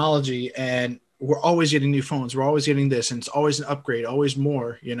technology, and we're always getting new phones. We're always getting this, and it's always an upgrade, always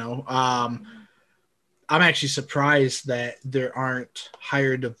more, you know. I'm actually surprised that there aren't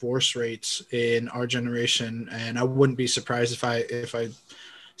higher divorce rates in our generation, and I wouldn't be surprised if I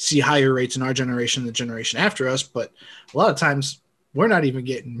see higher rates in our generation, the generation after us. But a lot of times we're not even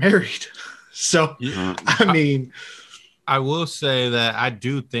getting married. So, I mean, I will say that I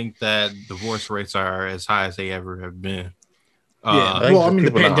do think that divorce rates are as high as they ever have been. Yeah. Well, I mean,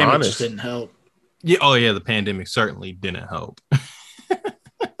 the pandemic just didn't help. Yeah. Oh, yeah. The pandemic certainly didn't help.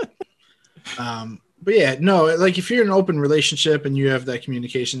 But yeah, no, like if you're in an open relationship and you have that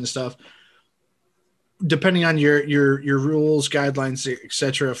communication and stuff, depending on your rules, guidelines,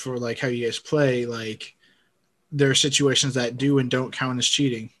 etc., for like how you guys play, like there are situations that do and don't count as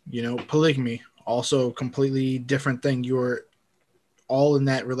cheating. You know, polygamy, also completely different thing. You're all in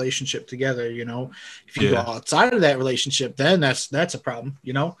that relationship together. You know, if you go outside of that relationship, then that's a problem.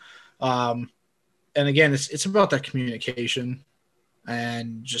 You know, and again, it's about that communication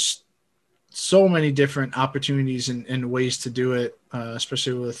and just so many different opportunities and ways to do it,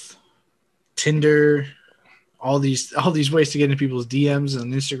 especially with Tinder, all these ways to get into people's DMs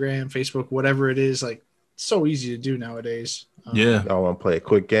on Instagram, Facebook, whatever it is. Like, it's so easy to do nowadays. Yeah. Y'all want to play a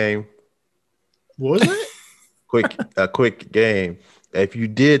quick game? What was it? A quick game. If you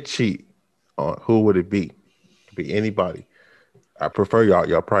did cheat, who would it be? It could be anybody. I prefer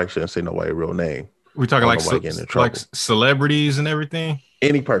y'all probably shouldn't say nobody's real name. We're talking like celebrities and everything.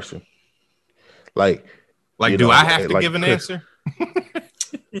 Any person. Like do I have to give an answer?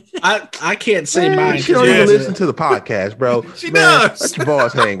 I can't say mine. She don't even listen to the podcast, bro. She does. Let your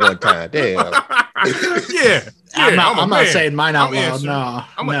boss hang one time. Damn. Yeah. I'm not saying mine out loud. No,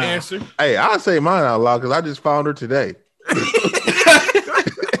 I'm gonna answer. Hey, I'll say mine out loud because I just found her today.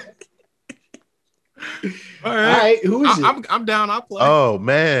 All right. Who is it? I'm down. I'll play. Oh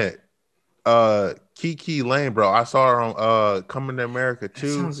man, Kiki Lane, bro. I saw her on Coming to America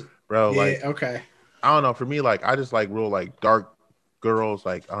too, bro. Yeah, like, okay. I don't know. For me, like, I just like real like dark girls.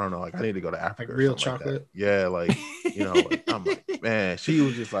 Like, I don't know. Like, I need to go to Africa. Like real chocolate. Like yeah, like you know. Like, I'm like, man, she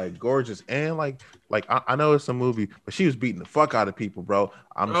was just like gorgeous and like I know it's a movie, but she was beating the fuck out of people, bro.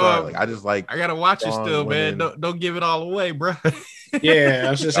 I'm sorry. Like, I just like I gotta watch it still, women. Man. Don't give it all away, bro. Yeah,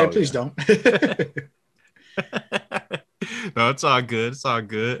 I was just saying, please don't. No, it's all good. It's all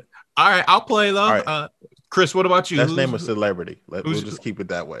good. All right, I'll play though. Right. Chris, what about you? Let's name a celebrity. We'll just keep it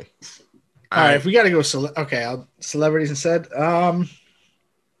that way. All right, if we got to go, celebrities instead.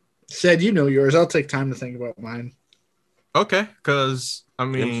 Said, you know yours. I'll take time to think about mine. Okay, because I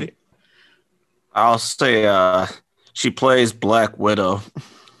mean, I'll say she plays Black Widow.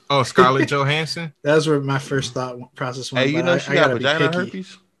 Oh, Scarlett Johansson. That's where my first thought process went. Hey, you know she got vagina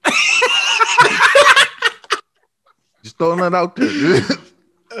herpes. Just throwing that out there.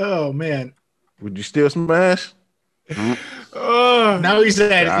 Oh man, would you still smash? Now he's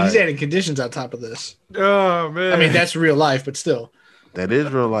adding conditions on top of this. Oh man, I mean that's real life, but still, that is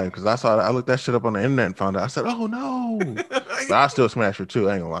real life. Because I looked that shit up on the internet and found out. I said, "Oh no," but I still smash her too.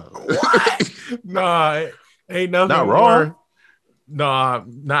 I ain't gonna lie. What? Nah, ain't nothing. Not wrong. Nah,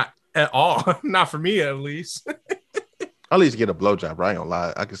 not at all. Not for me, at least. At least get a blowjob, bro. I ain't gonna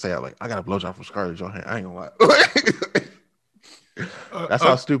lie. I can say I got a blowjob from Scarlett Johansson. I ain't gonna lie. That's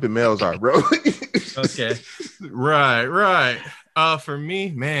how stupid males are, bro. Okay. Right. For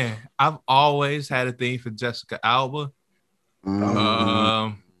me, man, I've always had a thing for Jessica Alba.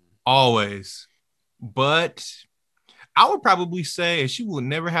 Always. But I would probably say she would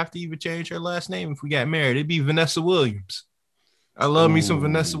never have to even change her last name if we got married. It'd be Vanessa Williams. I love me some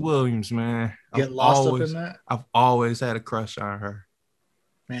Vanessa Williams, man. Get lost up in that. I've always had a crush on her.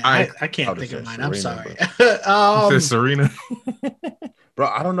 Man, I can't think of mine. Serena, I'm sorry. You said Serena. Bro,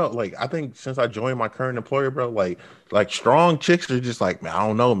 I don't know. Like, I think since I joined my current employer, bro, like strong chicks are just like, man, I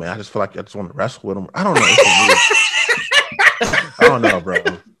don't know, man. I just feel like I just want to wrestle with them. I don't know. I don't know, bro.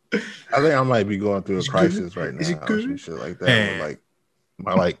 I think I might be going through a crisis right now. Is it good? Some shit like that. Like,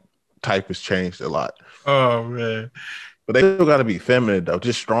 my type has changed a lot. Oh man. But they still got to be feminine though,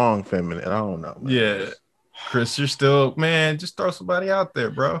 just strong feminine. I don't know, man. Yeah. Chris, you're still, man, just throw somebody out there,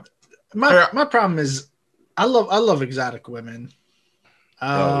 bro. My problem is I love exotic women.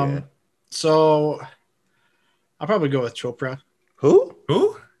 So I'll probably go with Chopra. Who?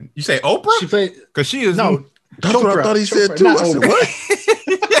 You say Oprah? She played Because she is no. That's Chopra, what I thought he said Chopra, too. not I said, Oprah. what?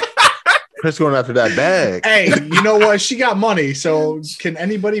 Chris going after that bag. Hey, you know what? She got money, so can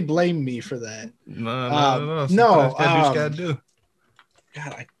anybody blame me for that? No. No, That's what you gotta do.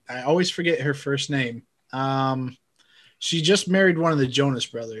 God, I always forget her first name. She just married one of the Jonas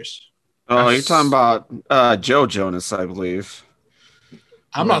brothers. Oh, you're talking about Joe Jonas, I believe.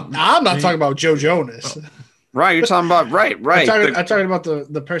 I'm not talking about Joe Jonas. Right, you're talking about right. I'm talking about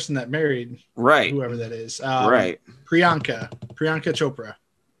the person that married whoever that is. Right. Priyanka Chopra.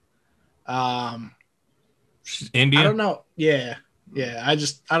 She's Indian. I don't know. Yeah. I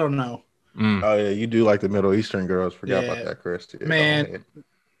don't know. Oh yeah, you do like the Middle Eastern girls. Forgot about that, Chris. Yeah, man,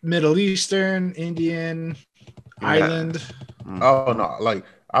 Middle Eastern, Indian, island. Oh no,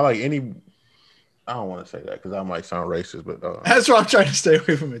 I like any. I don't want to say that because I might sound racist, but that's why I'm trying to stay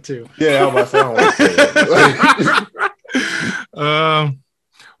away from it too. Yeah, I don't want to say that.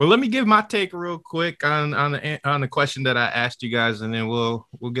 Well, let me give my take real quick on the question that I asked you guys, and then we'll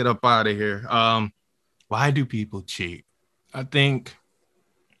get up out of here. Why do people cheat? I think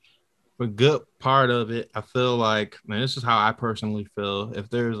a good part of it, I feel like, and this is how I personally feel, if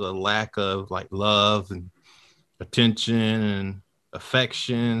there's a lack of like love and attention and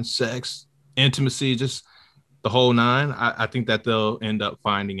affection, sex, intimacy, just the whole nine, I think that they'll end up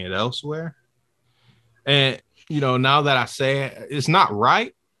finding it elsewhere. And, now that I say it, it's not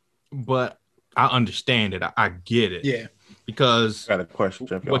right, but I understand it. I get it. Yeah. Because got a question.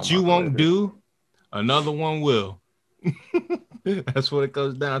 What you won't do, another one will. That's what it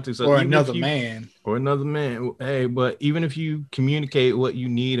goes down to. So or another man. Hey, but even if you communicate what you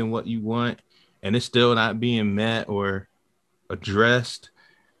need and what you want, and it's still not being met or addressed,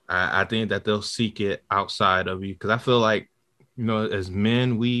 I think that they'll seek it outside of you. Because I feel like, as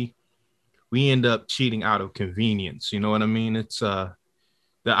men, we end up cheating out of convenience. You know what I mean? It's the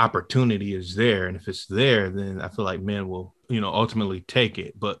opportunity is there, and if it's there, then I feel like men will, ultimately take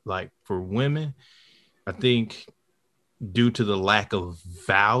it. But like for women, I think due to the lack of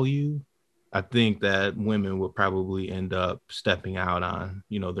value, I think that women will probably end up stepping out on,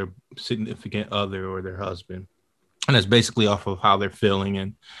 their significant other or their husband. And it's basically off of how they're feeling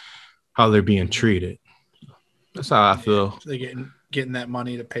and how they're being treated. That's how I feel. They're getting that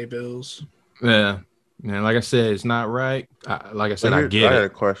money to pay bills. Yeah. Man, like I said, it's not right. I get it. I had a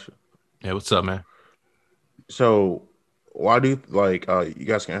question. Yeah, what's up, man? So why do you you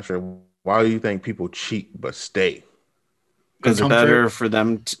guys can answer, why do you think people cheat but stay? Because it's better for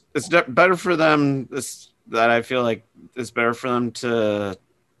them. It's better for them. That I feel like it's better for them to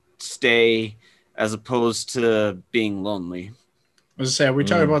stay as opposed to being lonely. I was gonna say, are we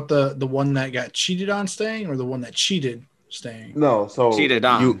talking about the one that got cheated on staying, or the one that cheated staying? No, so cheated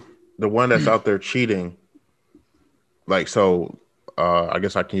on. The one that's out there cheating. I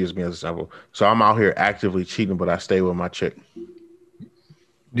guess I can use me as an example. So I'm out here actively cheating, but I stay with my chick.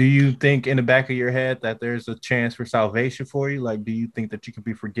 Do you think in the back of your head that there's a chance for salvation for you? Like, do you think that you could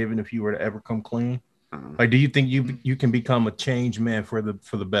be forgiven if you were to ever come clean? Like, do you think you can become a changed man for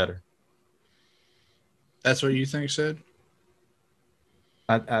the better? That's what you think, Sid?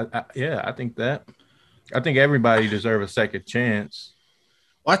 I think that. I think everybody deserves a second chance.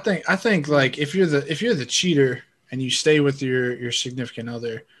 Well, I think like if you're the cheater and you stay with your significant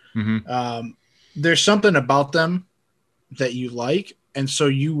other, there's something about them that you like, and so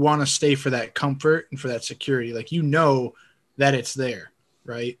you want to stay for that comfort and for that security. Like, that it's there,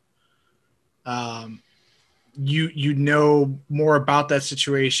 right? You know more about that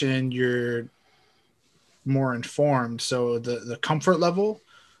situation. You're more informed, so the comfort level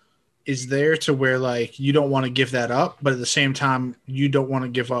is there to where like you don't want to give that up, but at the same time you don't want to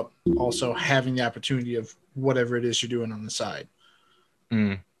give up also having the opportunity of whatever it is you're doing on the side.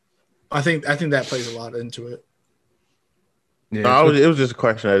 I think that plays a lot into it. Yeah, It was just a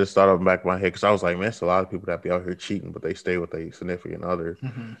question I just thought of in the back of my head because I was like, man, it's a lot of people that be out here cheating, but they stay with a significant other.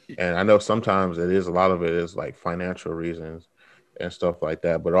 Mhm. And I know sometimes a lot of it is like financial reasons and stuff like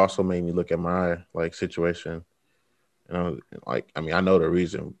that. But it also made me look at my like situation. You know, like I mean, I know the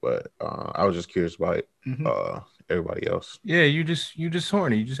reason, but I was just curious about everybody else. yeah, you just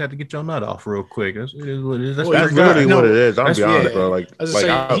horny. You just have to get your nut off real quick. That's it is what it is. That's Well, for That's you're literally God. what No, it is. I'll be honest, yeah. bro. Like, I was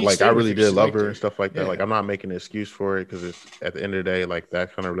gonna say, he stayed I with really her. did She love liked her her. and stuff like that. Yeah. Like, I'm not making an excuse for it because it's at the end of the day, like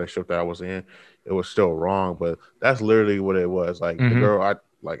that kind of relationship that I was in, it was still wrong. But that's literally what it was. Like the Mhm. girl,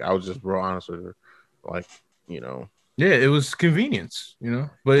 I was just real honest with her. Like, you know, Yeah, it was convenience,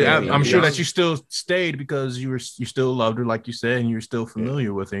 But Yeah, I'm sure that convenience. you still stayed because you still loved her, like you said, and you were still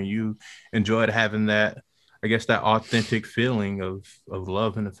familiar with her. And you enjoyed having that, I guess, that authentic feeling of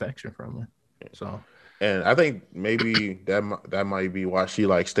love and affection from her. So and I think maybe that might be why she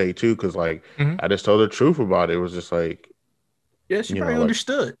like stayed too, because like Mhm. I just told the truth about it. It was just like, yeah, she you probably know, like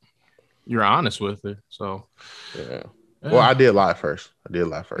understood. You're honest with her, so yeah. yeah. Well, I did lie first.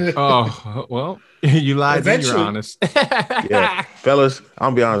 Oh well, you lied, then you're Eventually. honest. Yeah, fellas, I'm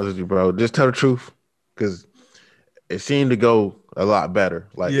gonna be honest with you, bro. Just tell the truth, because it seemed to go a lot better.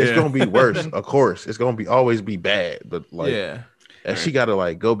 Like it's Yeah. gonna be worse, of course. It's gonna be always be bad, but like, Yeah, and she got to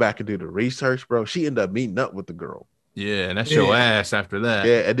like go back and do the research, bro. She ended up meeting up with the girl. yeah, and that's Yeah. your ass after that.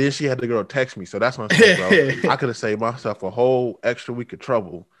 Yeah, and then she had the girl text me. So that's what I'm saying, bro. I could have saved myself a whole extra week of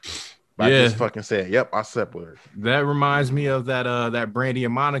trouble by Yeah. just fucking saying, "Yep, I slept with her." That reminds me of that Brandy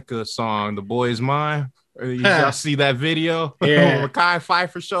and Monica song, "The Boy Is Mine." Y'all see that video? Yeah. When Mekhi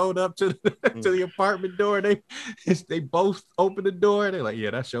Phifer showed up to the apartment door. They both opened the door. They're like,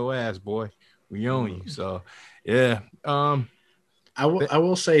 "Yeah, that's your ass, boy. We own you." So, yeah. I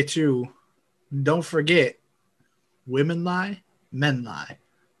will say too, don't forget, women lie, men lie.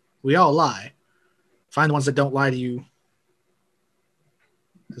 We all lie. Find the ones that don't lie to you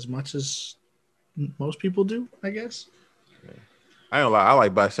as much as most people do, I guess. I don't lie. I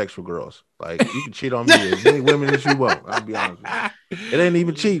like bisexual girls. Like you can cheat on me as many women as you want. I'll be honest with you. It ain't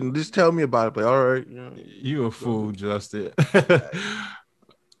even cheating. Just tell me about it. But all right, You a fool, Justin.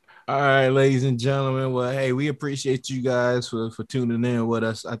 All right, ladies and gentlemen. Well, hey, we appreciate you guys for tuning in with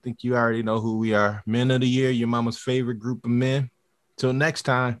us. I think you already know who we are. Men of the Year, your mama's favorite group of men. Till next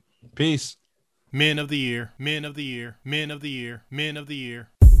time, peace. Men of the year, men of the year, men of the year, men of the year.